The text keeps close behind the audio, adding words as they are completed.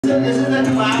This is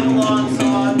the clap along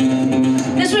song.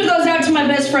 This one goes out to my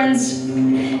best friends,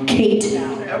 Kate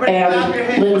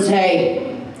and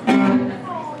Lindsay.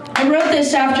 I wrote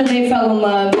this after they fell in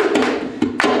love,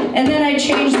 and then I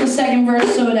changed the second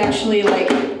verse so it actually like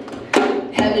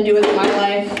had to do with my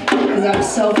life, because I'm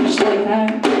selfish like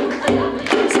that.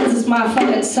 Since it's my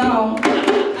fucking song.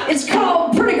 It's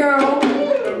called Pretty Girl.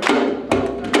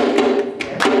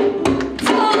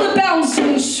 For the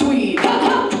bouncing sweet.